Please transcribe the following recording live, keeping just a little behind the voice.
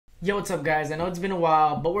Yo, what's up guys? I know it's been a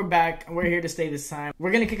while, but we're back and we're here to stay this time.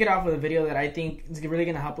 We're going to kick it off with a video that I think is really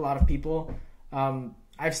going to help a lot of people.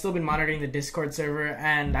 I've still been monitoring the Discord server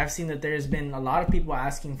and I've seen that there's been a lot of people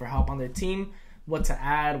asking for help on their team, what to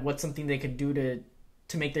add, what's something they could do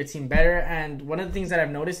to make their team better. And one of the things that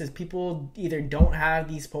I've noticed is people either don't have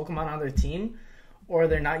these Pokemon on their team or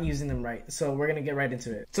they're not using them right. So we're going to get right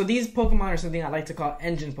into it. So these Pokemon are something I like to call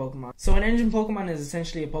engine Pokemon. So an engine Pokemon is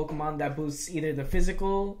essentially a Pokemon that boosts either the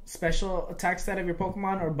physical special attack stat of your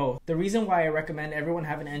Pokemon or both. The reason why I recommend everyone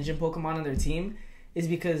have an engine Pokemon on their team is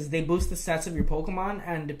because they boost the stats of your Pokemon,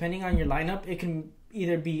 and depending on your lineup, it can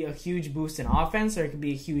either be a huge boost in offense or it could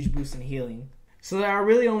be a huge boost in healing. So there are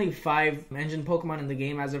really only 5 engine Pokemon in the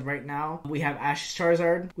game as of right now. We have Ash's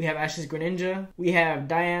Charizard, we have Ash's Greninja, we have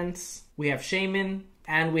Diancie, we have Shaymin,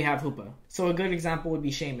 and we have Hoopa. So a good example would be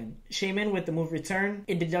Shaymin. Shaymin, with the move Return,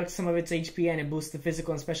 it deducts some of its HP and it boosts the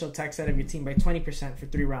physical and special attack stat of your team by 20% for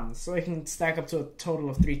 3 rounds. So it can stack up to a total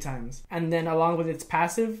of 3 times. And then along with its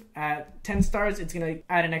passive, at 10 stars, it's going to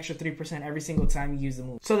add an extra 3% every single time you use the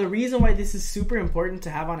move. So the reason why this is super important to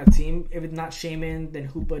have on a team, if it's not Shaymin, then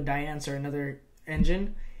Hoopa, Diancie, or another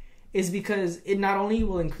engine, is because it not only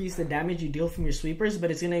will increase the damage you deal from your sweepers,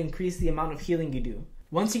 but it's going to increase the amount of healing you do.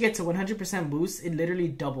 Once you get to 100% boost, it literally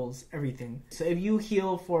doubles everything. So if you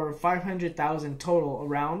heal for 500,000 total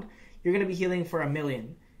around, you're going to be healing for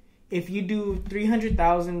 1,000,000. If you do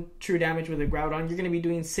 300,000 true damage with a Groudon, you're going to be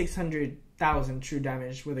doing 600,000 true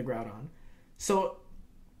damage with a Groudon. So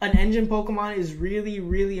an engine Pokemon is really,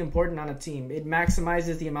 really important on a team. It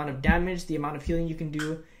maximizes the amount of damage, the amount of healing you can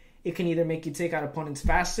do. It can either make you take out opponents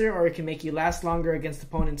faster, or it can make you last longer against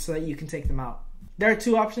opponents so that you can take them out. There are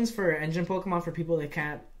 2 options for engine Pokemon for people that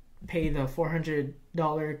can't pay the $400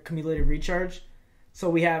 cumulative recharge. So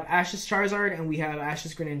we have Ash's Charizard and we have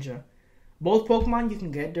Ash's Greninja. Both Pokemon you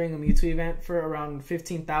can get during a Mewtwo event for around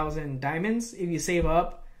 15,000 diamonds. If you save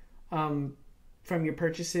up from your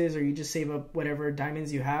purchases, or you just save up whatever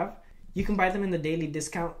diamonds you have, you can buy them in the daily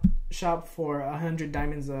discount shop for 100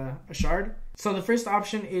 diamonds a shard. So the first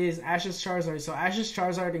option is Ash's Charizard. So Ash's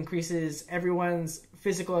Charizard increases everyone's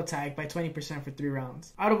physical attack by 20% for 3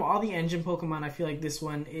 rounds. Out of all the engine Pokemon, I feel like this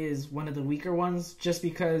one is one of the weaker ones, just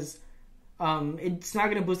because it's not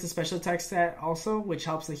going to boost the special attack stat also, which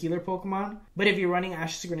helps the healer Pokemon. But if you're running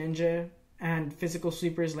Ash's Greninja and physical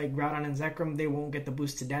sweepers like Groudon and Zekrom, they won't get the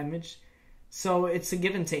boost to damage. So it's a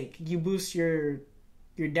give and take. You boost your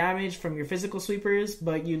damage from your physical sweepers,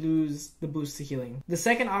 but you lose the boost to healing. The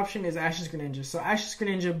second option is Ash's Greninja. So Ash's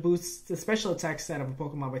Greninja boosts the special attack stat of a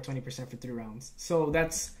Pokemon by 20% for 3 rounds. So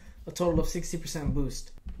that's a total of 60%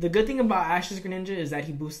 boost. The good thing about Ash's Greninja is that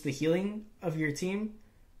he boosts the healing of your team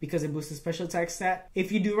because it boosts the special attack stat.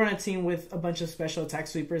 If you do run a team with a bunch of special attack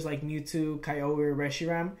sweepers like Mewtwo, Kyogre, or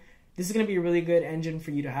Reshiram, this is going to be a really good engine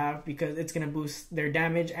for you to have because it's going to boost their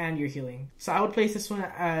damage and your healing. So I would place this one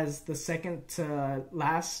as the second to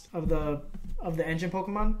last of the engine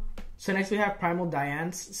Pokemon. So next we have Primal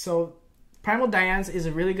Diancie. So Primal Diancie is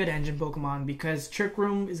a really good engine Pokemon because Trick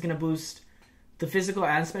Room is going to boost the physical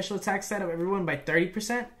and special attack stat of everyone by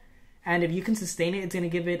 30%. And if you can sustain it, it's going to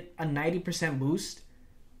give it a 90% boost.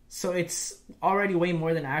 So it's already way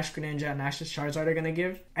more than Ash Greninja and Ash's Charizard are going to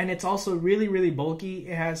give. And it's also really, really bulky.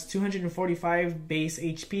 It has 245 base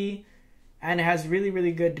HP. And it has really,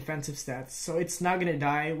 really good defensive stats. So it's not going to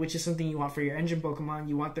die, which is something you want for your engine Pokemon.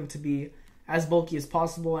 You want them to be as bulky as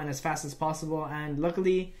possible and as fast as possible. And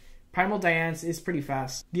luckily, Primal Diancie is pretty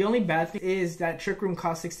fast. The only bad thing is that Trick Room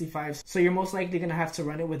costs 65. So you're most likely going to have to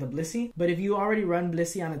run it with a Blissey. But if you already run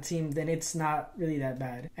Blissey on a team, then it's not really that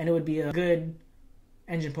bad. And it would be a good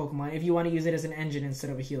engine Pokemon if you want to use it as an engine instead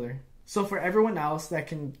of a healer. So for everyone else that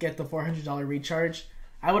can get the $400 recharge,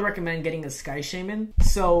 I would recommend getting a Sky Shaymin.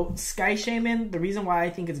 So Sky Shaymin, the reason why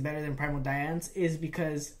I think it's better than Primal Diancie is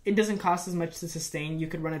because it doesn't cost as much to sustain. You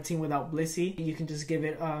could run a team without Blissey. You can just give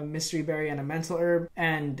it a Mystery Berry and a Mental Herb,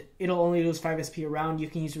 and it'll only lose 5 SP a round. You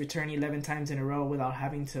can use Return 11 times in a row without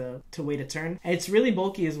having to wait a turn. And it's really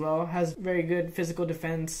bulky as well. Has very good physical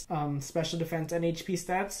defense, special defense, and HP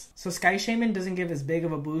stats. So Sky Shaymin doesn't give as big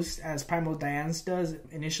of a boost as Primal Diancie does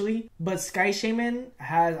initially, but Sky Shaymin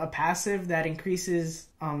has a passive that increases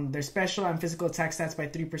their special and physical attack stats by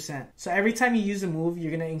 3%. So every time you use a move,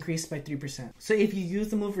 you're going to increase by 3%. So if you use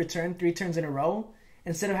the move Return 3 turns in a row,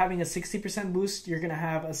 instead of having a 60% boost, you're going to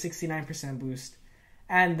have a 69% boost.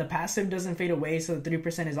 And the passive doesn't fade away, so the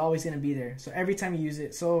 3% is always going to be there. So every time you use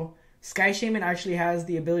it. So Sky Shaymin actually has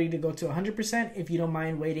the ability to go to 100% if you don't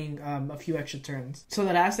mind waiting a few extra turns. So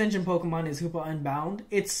the last engine Pokemon is Hoopa Unbound.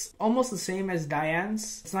 It's almost the same as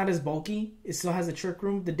Diancie. It's not as bulky. It still has a Trick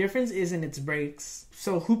Room. The difference is in its breaks.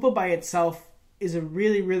 So Hoopa by itself is a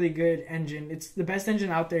really, really good engine. It's the best engine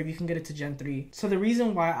out there if you can get it to Gen 3. So the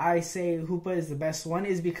reason why I say Hoopa is the best one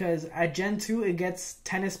is because at Gen 2, it gets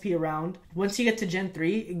 10 SP a round. Once you get to Gen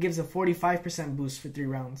 3, it gives a 45% boost for 3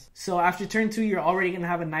 rounds. So after turn 2, you're already going to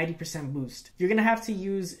have a 90% boost. You're going to have to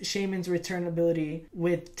use Shaman's return ability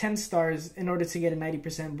with 10 stars in order to get a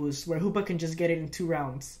 90% boost, where Hoopa can just get it in 2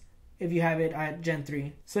 rounds if you have it at Gen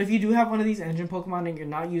 3. So if you do have one of these engine Pokemon and you're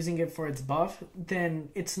not using it for its buff, then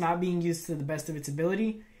it's not being used to the best of its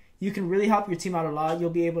ability. You can really help your team out a lot. You'll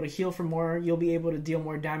be able to heal for more, you'll be able to deal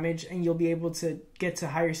more damage, and you'll be able to get to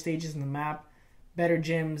higher stages in the map, better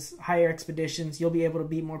gyms, higher expeditions. You'll be able to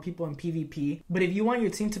beat more people in PvP. But if you want your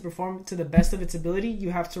team to perform to the best of its ability, you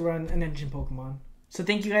have to run an engine Pokemon. So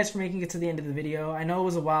thank you guys for making it to the end of the video. I know it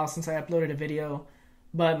was a while since I uploaded a video,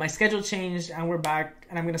 but my schedule changed and we're back,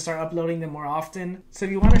 and I'm going to start uploading them more often. So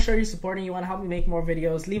if you want to show your support and you want to help me make more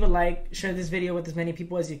videos, leave a like, share this video with as many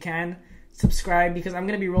people as you can, subscribe, because I'm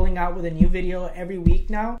going to be rolling out with a new video every week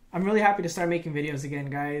now. I'm really happy to start making videos again,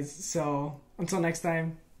 guys. So until next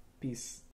time, peace.